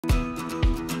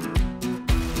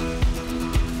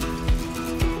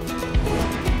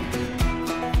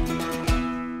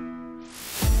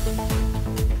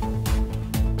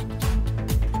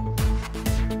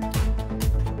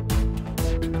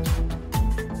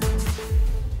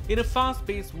In a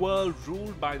fast-paced world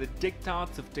ruled by the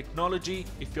diktats of technology,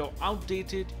 if you're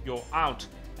outdated, you're out.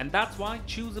 And that's why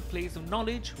choose a place of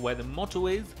knowledge where the motto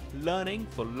is learning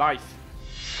for life.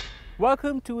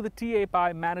 Welcome to the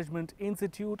TAPMI Management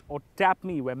Institute, or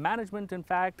TAPMI, where management in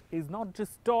fact is not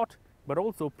just taught but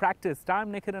also practiced. I'm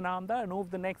Nikhil Ananda, and over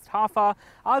the next half hour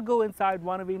I'll go inside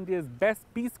one of India's best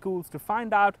B schools to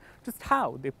find out just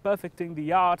how they're perfecting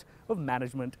the art of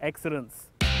management excellence.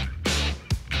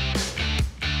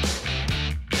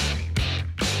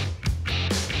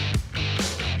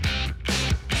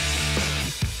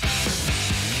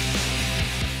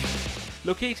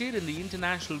 Located in the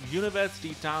international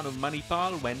university town of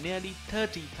Manipal, where nearly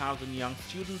 30,000 young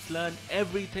students learn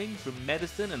everything from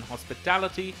medicine and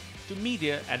hospitality to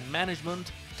media and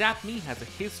management, TAPMI has a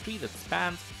history that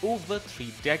spans over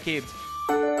 3 decades.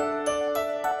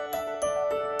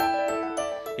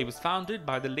 It was founded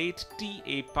by the late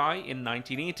TAPMI in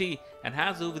 1980 and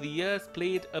has over the years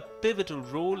played a pivotal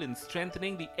role in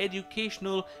strengthening the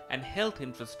educational and health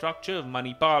infrastructure of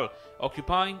Manipal,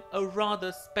 occupying a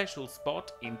rather special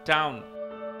spot in town.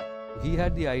 He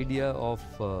had the idea of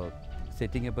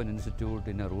setting up an institute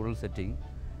in a rural setting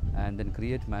and then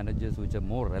create managers which are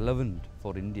more relevant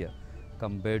for India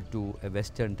compared to a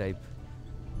Western type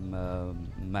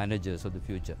managers of the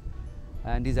future.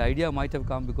 And his idea might have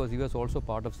come because he was also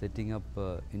part of setting up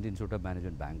Indian Institute of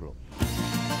Management, Bangalore.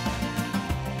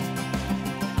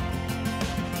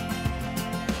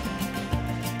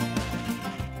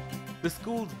 The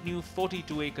school's new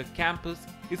 42-acre campus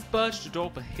is perched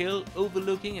atop a hill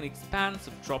overlooking an expanse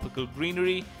of tropical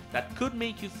greenery that could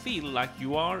make you feel like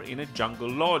you are in a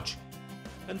jungle lodge,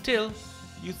 until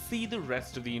you see the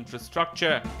rest of the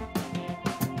infrastructure.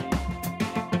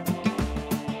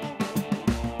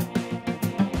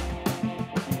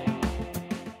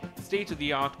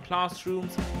 State-of-the-art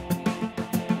classrooms,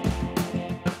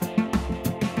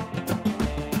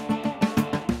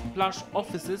 plush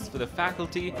offices for the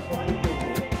faculty,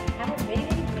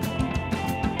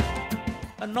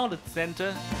 a knowledge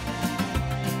center,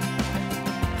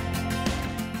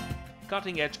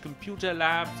 cutting-edge computer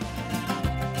labs,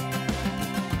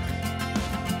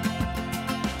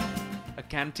 a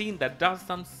canteen that does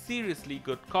some seriously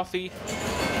good coffee,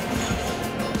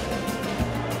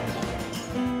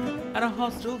 and a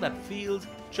hostel that feels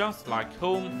just like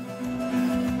home.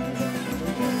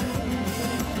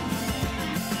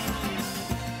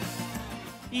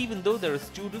 Even though there are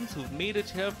students who've made it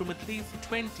here from at least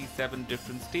 27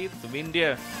 different states of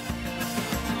India.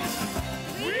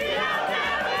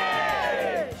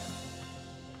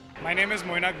 My name is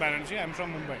Moinak Banerjee. I'm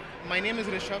from Mumbai. My name is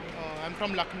Rishabh. I'm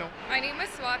from Lucknow. My name is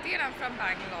Swati and I'm from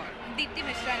Bangalore. Deepti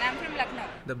Mishra and I'm from Lucknow.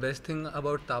 The best thing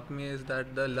about TAPMI is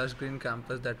that the lush green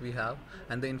campus that we have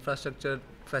and the infrastructure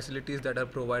facilities that are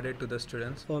provided to the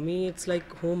students. For me, it's like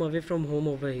home away from home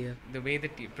over here. The way the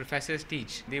professors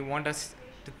teach, they want us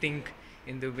to think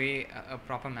in the way a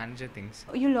proper manager thinks.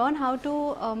 You learn how to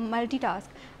multitask.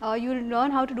 You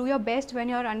learn how to do your best when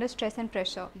you're under stress and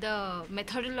pressure. The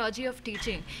methodology of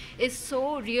teaching is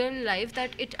so real life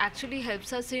that it actually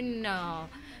helps us in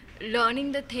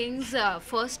learning the things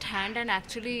first hand and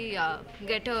actually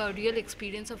get a real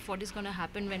experience of what is going to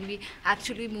happen when we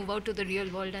actually move out to the real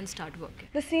world and start working.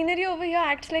 The scenery over here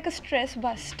acts like a stress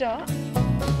buster.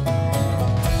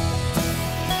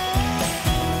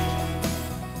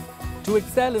 To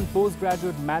excel in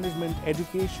postgraduate management,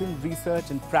 education, research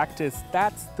and practice,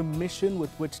 that's the mission with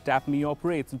which TAPMI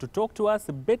operates. And to talk to us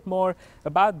a bit more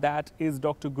about that is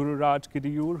Dr. Gururaj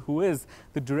Kidiyur, who is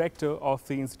the director of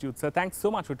the institute. Sir, thanks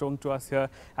so much for talking to us here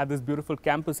at this beautiful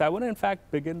campus. I want to in fact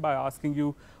begin by asking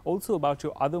you also about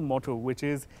your other motto, which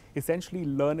is essentially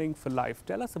learning for life.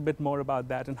 Tell us a bit more about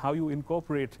that and how you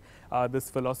incorporate this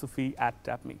philosophy at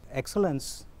TAPMI.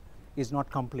 Excellence is not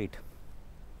complete.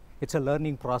 It's a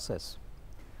learning process.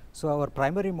 So our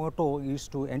primary motto is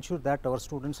to ensure that our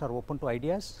students are open to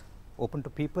ideas, open to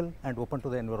people and open to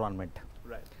the environment.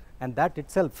 Right. And that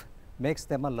itself makes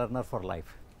them a learner for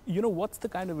life. You know, what's the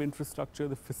kind of infrastructure,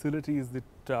 the facilities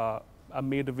that are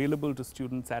made available to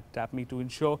students at TAPMI to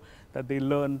ensure that they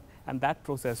learn and that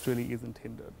process really isn't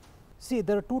hindered? See,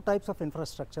 there are two types of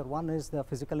infrastructure. One is the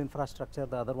physical infrastructure,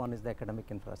 the other one is the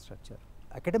academic infrastructure.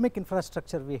 Academic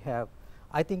infrastructure we have,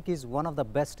 I think, is one of the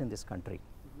best in this country.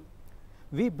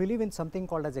 We believe in something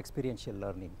called as experiential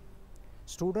learning.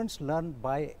 Students learn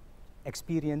by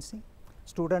experiencing,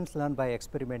 students learn by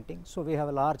experimenting. So we have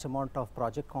a large amount of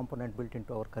project component built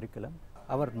into our curriculum.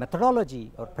 Our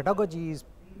methodology or pedagogy is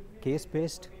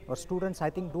case-based. Our students, I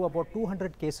think, do about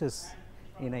 200 cases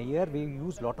in a year. We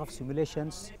use a lot of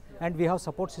simulations and we have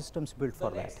support systems built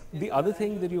for that. The other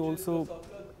thing that you also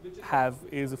have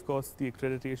is, of course, the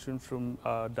accreditation from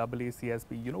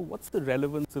AACSB. You know, what's the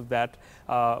relevance of that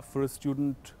for a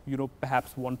student, you know,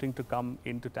 perhaps wanting to come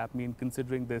into TAPMI and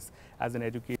considering this as an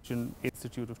education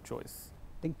institute of choice?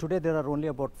 I think today there are only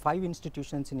about 5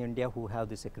 institutions in India who have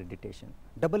this accreditation.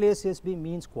 AACSB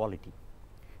means quality.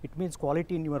 It means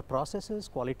quality in your processes,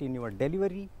 quality in your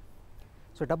delivery.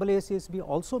 So AACSB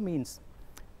also means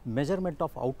measurement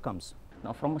of outcomes.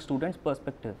 Now, from a student's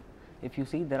perspective, if you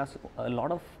see, there are a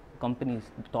lot of companies,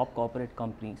 top corporate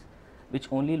companies,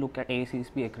 which only look at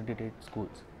AACSB accredited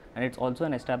schools. And it's also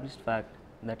an established fact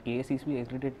that AACSB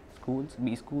accredited schools,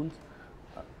 B schools,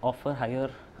 offer higher,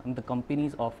 the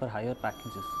companies offer higher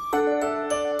packages.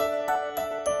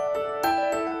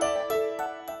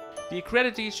 The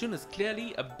accreditation is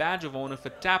clearly a badge of honor for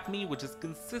TAPMI, which is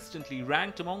consistently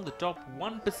ranked among the top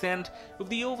 1% of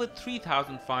the over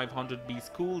 3,500 B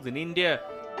schools in India.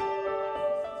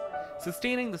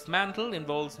 Sustaining this mantle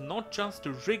involves not just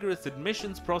a rigorous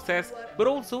admissions process, but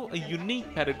also a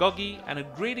unique pedagogy and a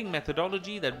grading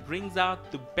methodology that brings out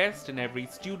the best in every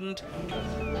student.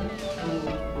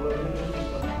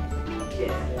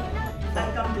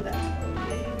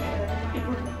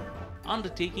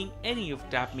 Undertaking any of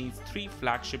TAPMI's 3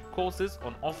 flagship courses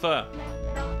on offer: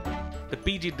 the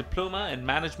PG Diploma in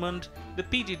Management, the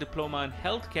PG Diploma in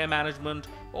Healthcare Management,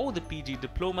 or the PG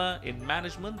Diploma in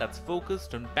Management that's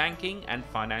focused on banking and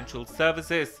financial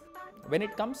services. When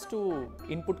it comes to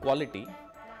input quality,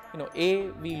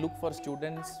 we look for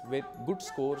students with good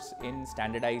scores in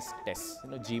standardized tests,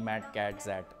 GMAT, CAT,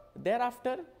 XAT.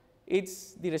 Thereafter,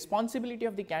 it's the responsibility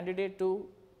of the candidate to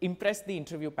impress the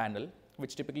interview panel,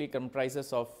 which typically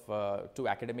comprises of 2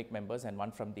 academic members and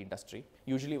 1 from the industry,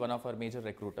 usually one of our major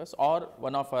recruiters or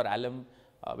one of our alum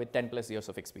with 10+ years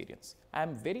of experience. I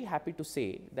am very happy to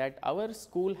say that our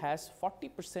school has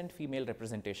 40% female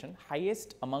representation,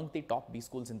 highest among the top B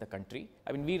schools in the country.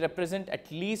 I mean, we represent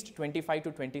at least 25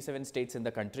 to 27 states in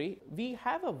the country. We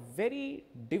have a very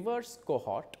diverse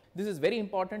cohort. This is very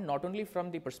important not only from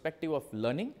the perspective of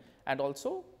learning and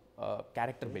also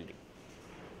character building.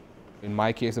 In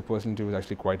my case, the personal interview was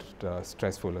actually quite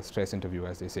stressful, a stress interview,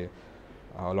 as they say.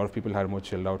 A lot of people had a more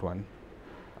chilled out one.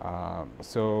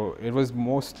 So it was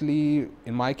mostly,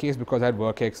 in my case, because I had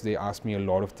WorkX, they asked me a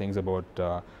lot of things about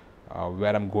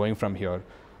where I'm going from here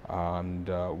and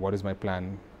what is my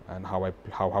plan and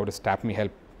how does TAPMI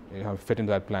help fit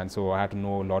into that plan. So I had to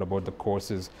know a lot about the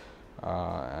courses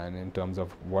and in terms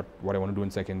of what I want to do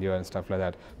in second year and stuff like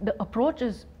that. The approach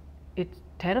is, it's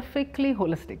terrifically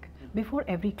holistic. Before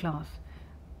every class,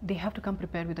 they have to come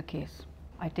prepared with a case.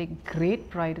 I take great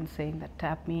pride in saying that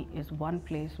TAPMI is one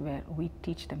place where we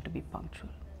teach them to be punctual.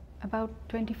 About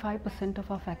 25%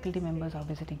 of our faculty members are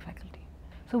visiting faculty.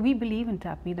 So we believe in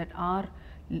TAPMI that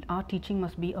our teaching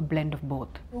must be a blend of both.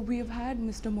 We have had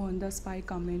Mr. Mohandas Pai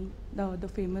come in, the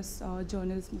famous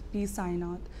journalist P.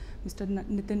 Sainath, Mr.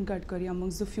 Nitin Gadkari,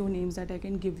 amongst the few names that I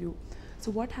can give you. So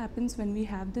what happens when we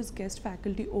have this guest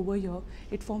faculty over here,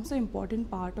 it forms an important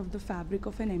part of the fabric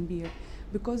of an MBA,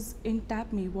 because in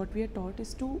TAPMI what we are taught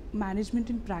is to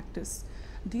management in practice.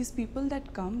 These people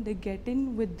that come, they get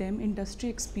in with them industry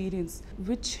experience,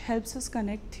 which helps us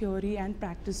connect theory and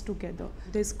practice together.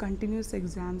 There's continuous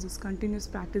exams, there's continuous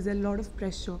practice, there's a lot of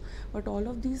pressure, but all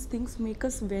of these things make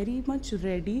us very much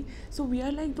ready. So we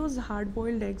are like those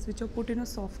hard-boiled eggs which are put in a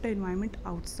softer environment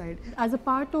outside. As a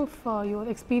part of your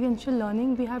experiential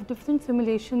learning, we have different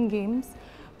simulation games,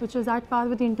 which is at par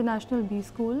with the international B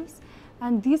schools.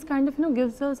 And these kind of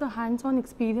gives us a hands-on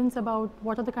experience about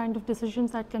what are the kind of decisions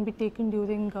that can be taken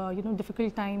during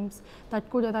difficult times that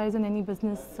could arise in any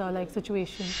business like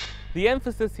situation. The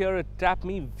emphasis here at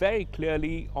TAPMI very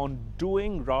clearly on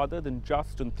doing rather than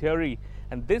just on theory,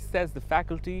 and this, says the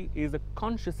faculty, is a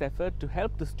conscious effort to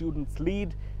help the students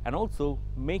lead and also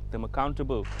make them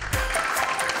accountable.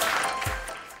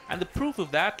 And the proof of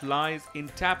that lies in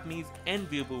TAPMI's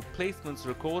enviable placements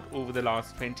record over the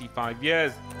last 25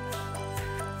 years.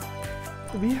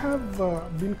 We have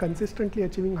been consistently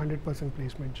achieving 100%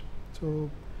 placements. So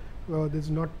there's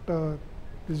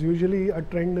usually a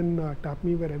trend in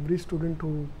TAPMI where every student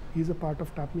who is a part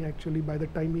of TAPMI, actually by the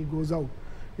time he goes out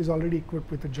is already equipped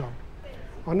with a job.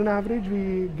 On an average,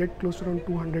 we get close to around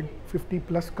 250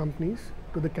 plus companies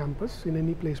to the campus in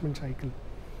any placement cycle,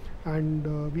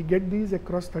 and we get these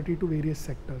across 32 various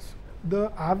sectors.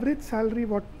 The average salary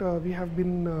what we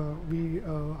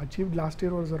achieved last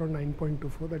year was around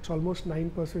 9.24. That's almost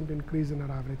 9% increase in our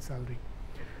average salary.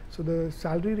 So the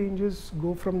salary ranges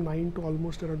go from 9 to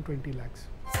almost around 20 lakhs.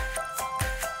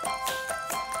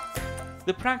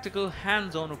 The practical,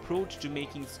 hands-on approach to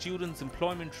making students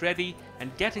employment ready and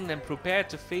getting them prepared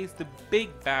to face the big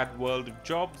bad world of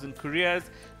jobs and careers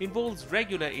involves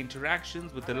regular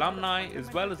interactions with alumni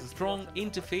as well as a strong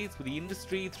interface with the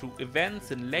industry through events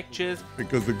and lectures.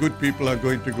 Because the good people are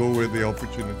going to go where the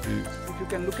opportunity is. If you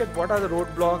can look at what are the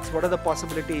roadblocks, what are the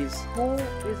possibilities, who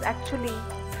is actually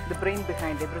the brain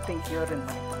behind everything here in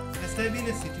Manipur. Has there been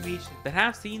a situation that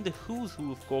have seen the who's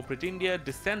who of corporate India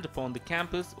descend upon the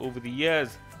campus over the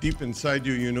years? Deep inside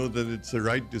you, you know that it's the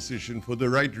right decision for the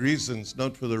right reasons,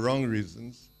 not for the wrong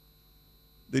reasons.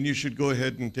 Then you should go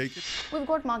ahead and take it. We've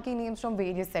got marquee names from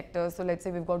various sectors. So let's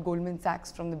say we've got Goldman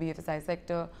Sachs from the BFSI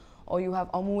sector, or you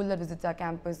have Amul that visits our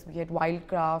campus, we had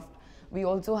Wildcraft. We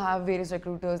also have various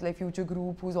recruiters like Future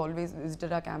Group who's always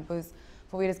visited our campus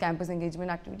for various campus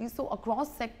engagement activities. So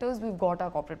across sectors, we've got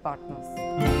our corporate partners.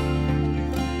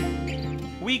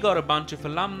 We got a bunch of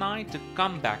alumni to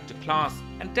come back to class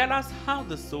and tell us how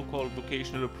this so-called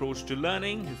vocational approach to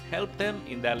learning has helped them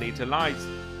in their later lives.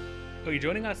 Okay,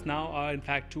 joining us now are in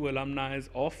fact two alumni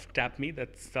of TAPMI,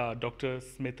 that's Dr.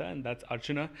 Smita and that's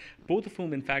Archana, both of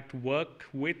whom in fact work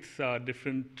with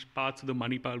different parts of the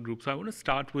Manipal group. So I want to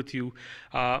start with you.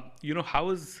 How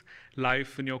has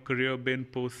life in your career been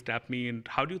post TAPMI, and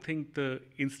how do you think the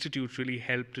institute really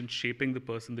helped in shaping the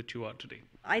person that you are today?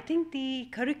 I think the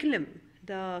curriculum,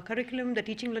 the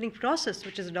teaching learning process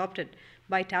which is adopted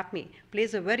by TAPMI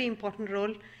plays a very important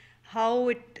role. How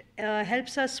it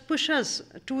helps us push us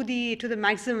to the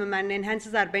maximum and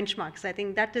enhances our benchmarks. I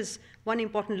think that is one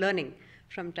important learning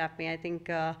from TAPMI. I think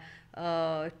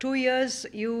 2 years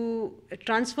you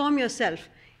transform yourself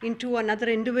into another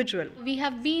individual. We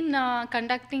have been they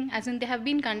have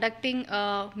been conducting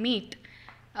a meet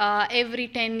every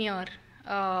 10 years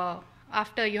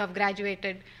after you have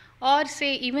graduated, or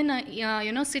say even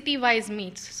city-wise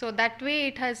meets. So that way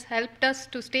it has helped us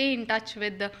to stay in touch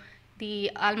with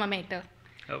the alma mater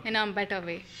in a better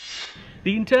way.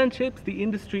 The internships, the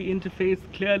industry interface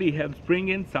clearly helps bring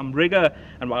in some rigor,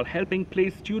 and while helping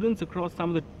place students across some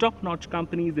of the top-notch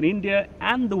companies in India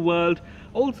and the world,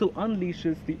 also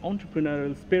unleashes the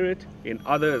entrepreneurial spirit in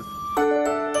others.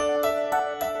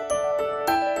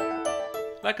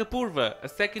 Like Apurva, a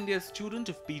second-year student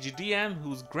of PGDM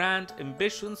whose grand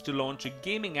ambitions to launch a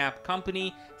gaming app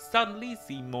company suddenly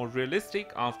seem more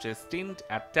realistic after a stint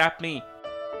at TAPMI.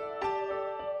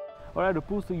 All right,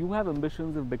 Apu, so you have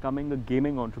ambitions of becoming a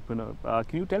gaming entrepreneur.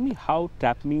 Can you tell me how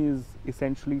TAPMI has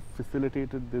essentially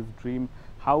facilitated this dream,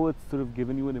 how it's sort of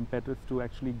given you an impetus to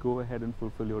actually go ahead and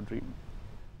fulfill your dream?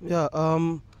 Yeah,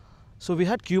 so we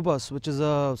had Cubus, which is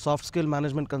a soft skill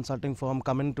management consulting firm,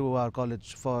 come into our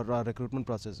college for our recruitment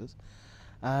processes.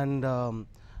 And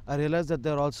I realized that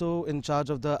they're also in charge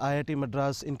of the IIT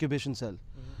Madras incubation cell.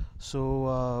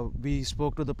 So we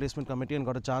spoke to the placement committee and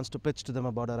got a chance to pitch to them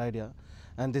about our idea,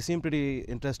 and they seemed pretty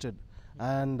interested,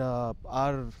 and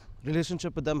our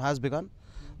relationship with them has begun.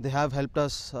 They have helped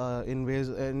us in ways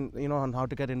on how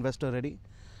to get investor ready.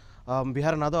 We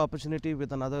had another opportunity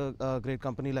with another great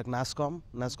company like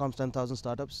NASSCOM's 10,000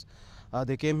 startups.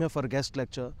 They came here for a guest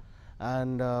lecture,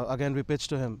 and again we pitched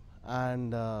to him,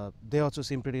 and they also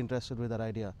seemed pretty interested with our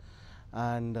idea.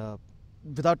 And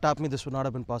without TAPMI, this would not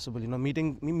have been possible.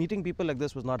 Meeting people like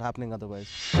this was not happening otherwise.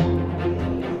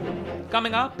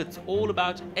 Coming up, it's all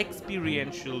about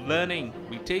experiential learning.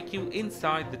 We take you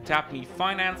inside the TAPMI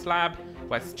Finance Lab,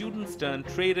 where students turn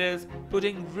traders,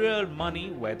 putting real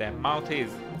money where their mouth is.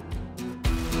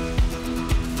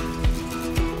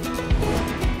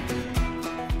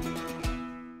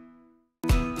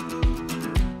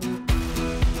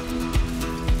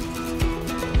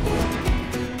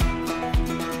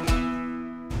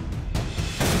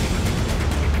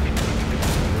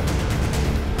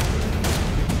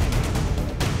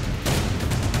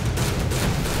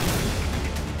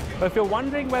 If you're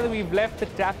wondering whether we've left the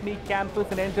TAPMI campus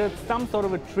and entered some sort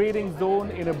of a trading zone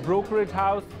in a brokerage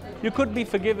house, you could be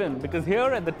forgiven, because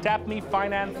here at the TAPMI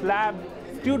Finance Lab,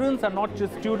 students are not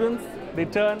just students, they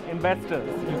turn investors.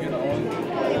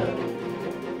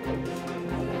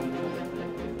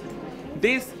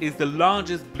 This is the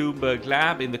largest Bloomberg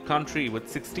lab in the country, with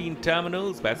 16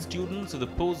 terminals where students of the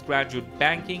postgraduate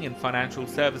banking and financial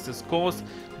services course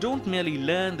don't merely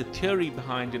learn the theory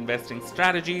behind investing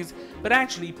strategies, but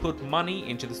actually put money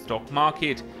into the stock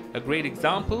market. A great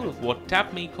example of what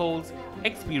TAPMI calls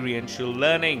experiential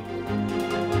learning.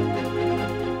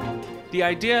 The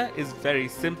idea is very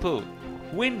simple.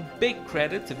 Win big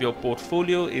credits if your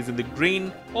portfolio is in the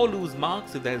green, or lose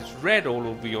marks if there's red all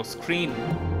over your screen.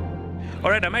 All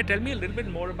right, Amay, tell me a little bit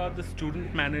more about the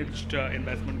student-managed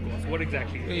investment course. What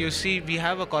exactly? You see, we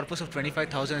have a corpus of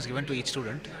 25,000 is given to each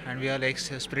student, and we are like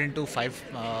split into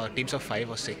teams of 5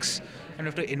 or 6, and we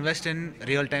have to invest in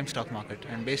real-time stock market.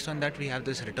 And based on that, we have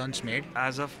this returns made.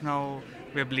 As of now,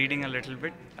 we're bleeding a little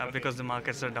bit because the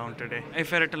markets are down today.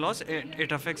 If we're at a loss,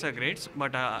 it affects our grades,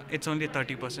 but it's only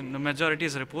 30%. The majority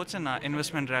is reports and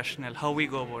investment rationale, how we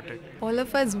go about it. All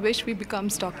of us wish we become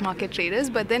stock market traders,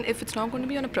 but then if it's not going to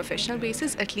be on a professional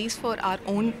basis, at least for our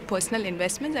own personal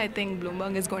investments, I think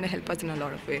Bloomberg is going to help us in a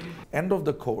lot of ways. End of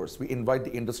the course, we invite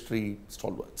the industry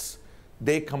stalwarts.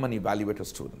 They come and evaluate our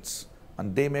students,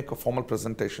 and they make a formal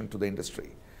presentation to the industry.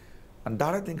 And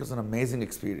that, I think, is an amazing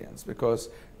experience, because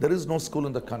there is no school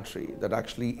in the country that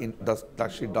actually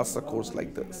does a course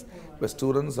like this, where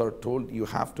students are told you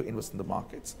have to invest in the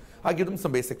markets. I give them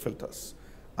some basic filters,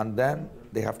 and then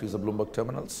they have to use the Bloomberg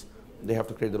terminals. They have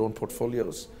to create their own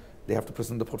portfolios. They have to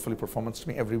present the portfolio performance to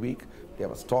me every week. They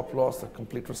have a stop loss, a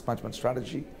complete risk management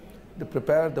strategy. They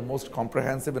prepare the most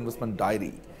comprehensive investment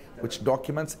diary, which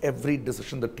documents every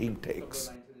decision the team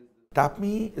takes.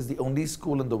 TAPMI is the only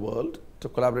school in the world to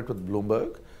collaborate with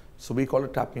Bloomberg, so we call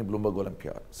it TAPMI Bloomberg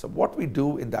Olympiad. So what we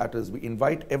do in that is we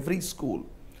invite every school.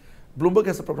 Bloomberg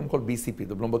has a program called BCP,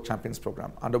 the Bloomberg Champions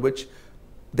Program, under which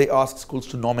they ask schools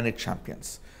to nominate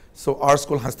champions. So our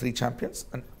school has 3 champions,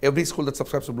 and every school that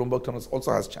subscribes to Bloomberg terminals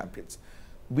also has champions.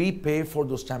 We pay for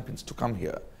those champions to come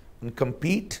here and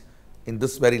compete in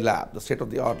this very lab, the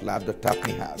state-of-the-art lab that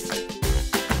TAPMI has.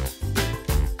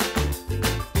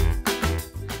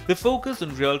 The focus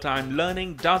on real-time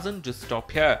learning doesn't just stop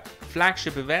here.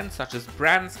 Flagship events such as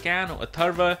Brand Scan or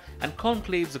Atharva and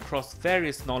conclaves across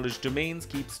various knowledge domains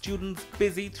keep students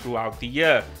busy throughout the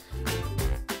year.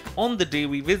 On the day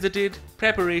we visited,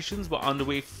 preparations were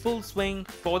underway full swing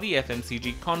for the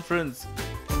FMCG conference.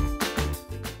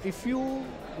 If you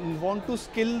want to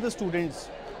skill the students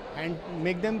and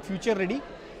make them future ready,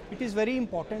 it is very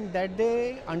important that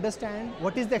they understand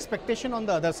what is the expectation on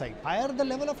the other side. Higher the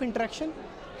level of interaction,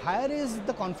 higher is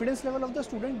the confidence level of the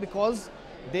student, because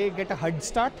they get a head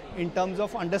start in terms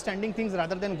of understanding things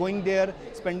rather than going there,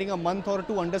 spending a month or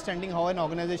 2 understanding how an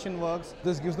organization works.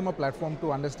 This gives them a platform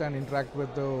to understand, interact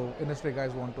with the industry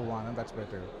guys one-to-one, and that's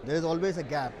better. There is always a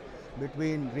gap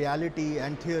between reality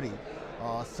and theory.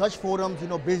 Such forums,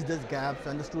 bridge these gaps,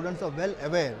 and the students are well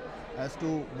aware as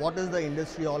to what is the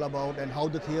industry all about and how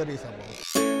the theory is about.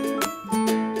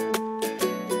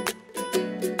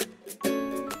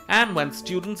 And when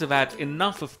students have had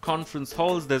enough of conference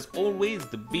halls, there's always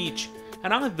the beach.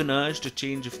 And I've been urged a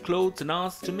change of clothes and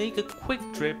asked to make a quick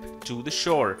trip to the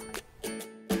shore.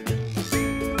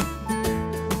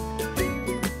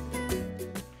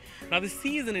 Now, the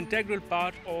sea is an integral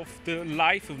part of the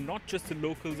life of not just the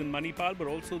locals in Manipal, but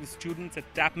also the students at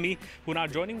TAPMI who are now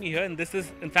joining me here. And this is,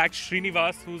 in fact,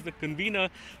 Srinivas, who's the convener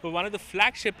of one of the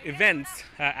flagship events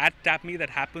at TAPMI that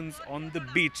happens on the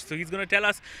beach. So he's going to tell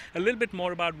us a little bit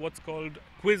more about what's called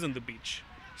Quiz on the Beach.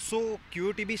 So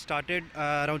QOTB started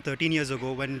around 13 years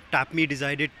ago when TAPMI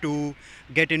decided to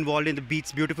get involved in the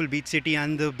beautiful beach city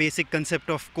and the basic concept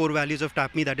of core values of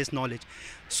TAPMI, that is knowledge.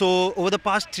 So over the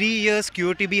past 3 years,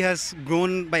 QOTB has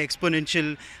grown by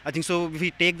exponential. I think so if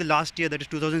we take the last year, that is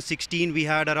 2016, we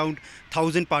had around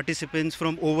 1,000 participants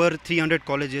from over 300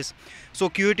 colleges. So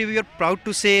QOTB, we are proud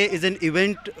to say, is an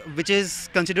event which is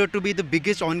considered to be the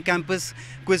biggest on-campus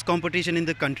quiz competition in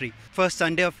the country. First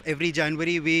Sunday of every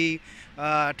January, we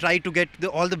try to get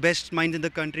all the best minds in the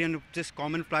country on this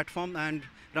common platform and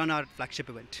run our flagship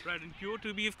event. Right, and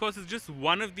QOTB, of course, is just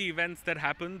one of the events that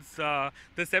happens.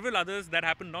 There's several others that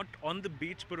happen not on the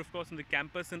beach, but of course on the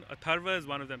campus, and Atharva is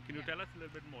one of them. Can you tell us a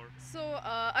little bit more? So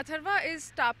Atharva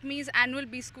is TAPMI's annual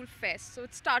B-School Fest. So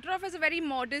it started off as a very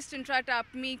modest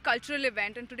intra-TAPMI cultural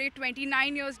event, and today,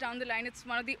 29 years down the line, it's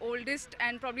one of the oldest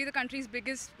and probably the country's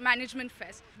biggest management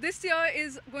fest. This year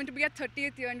is going to be our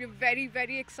 30th year, and we're very,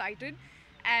 very excited.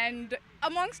 And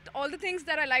amongst all the things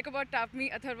that I like about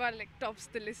TAPMI, Atharva tops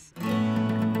the list.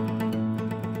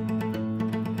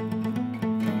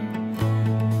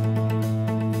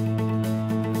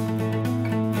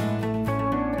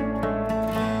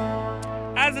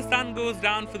 As the sun goes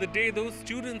down for the day, those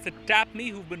students at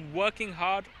TAPMI who've been working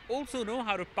hard also know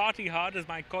how to party hard, as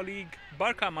my colleague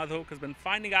Barkha Madhok has been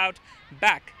finding out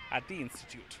back at the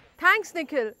institute. Thanks,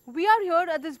 Nikhil. We are here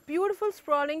at this beautiful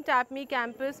sprawling TAPMI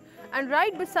campus, and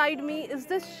right beside me is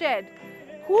this shed.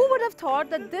 Who would have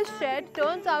thought that this shed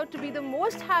turns out to be the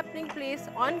most happening place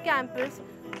on campus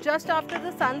just after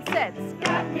the sun sets?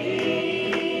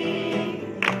 TAPMI,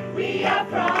 we are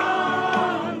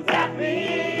from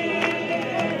TAPMI,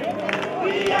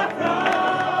 we are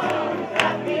from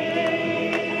TAPMI,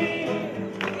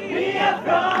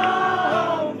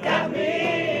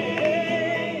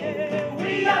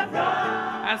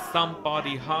 some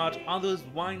party hard, others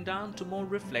wind down to more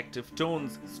reflective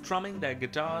tones, strumming their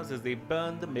guitars as they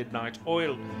burn the midnight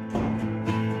oil.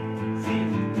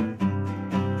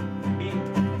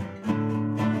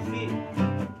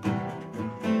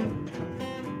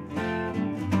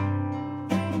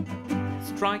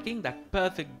 Striking that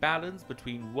perfect balance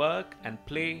between work and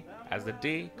play as the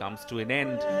day comes to an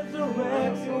end.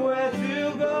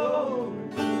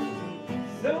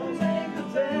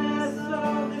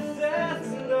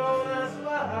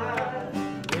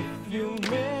 If you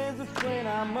miss the train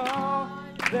I'm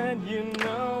on, then you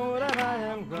know that I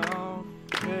am gone.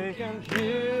 They can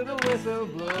hear the whistle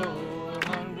blow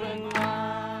 100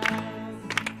 miles,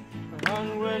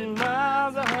 100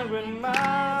 miles, 100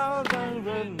 miles,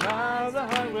 100 miles,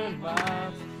 100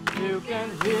 miles. You can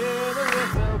hear the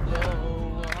whistle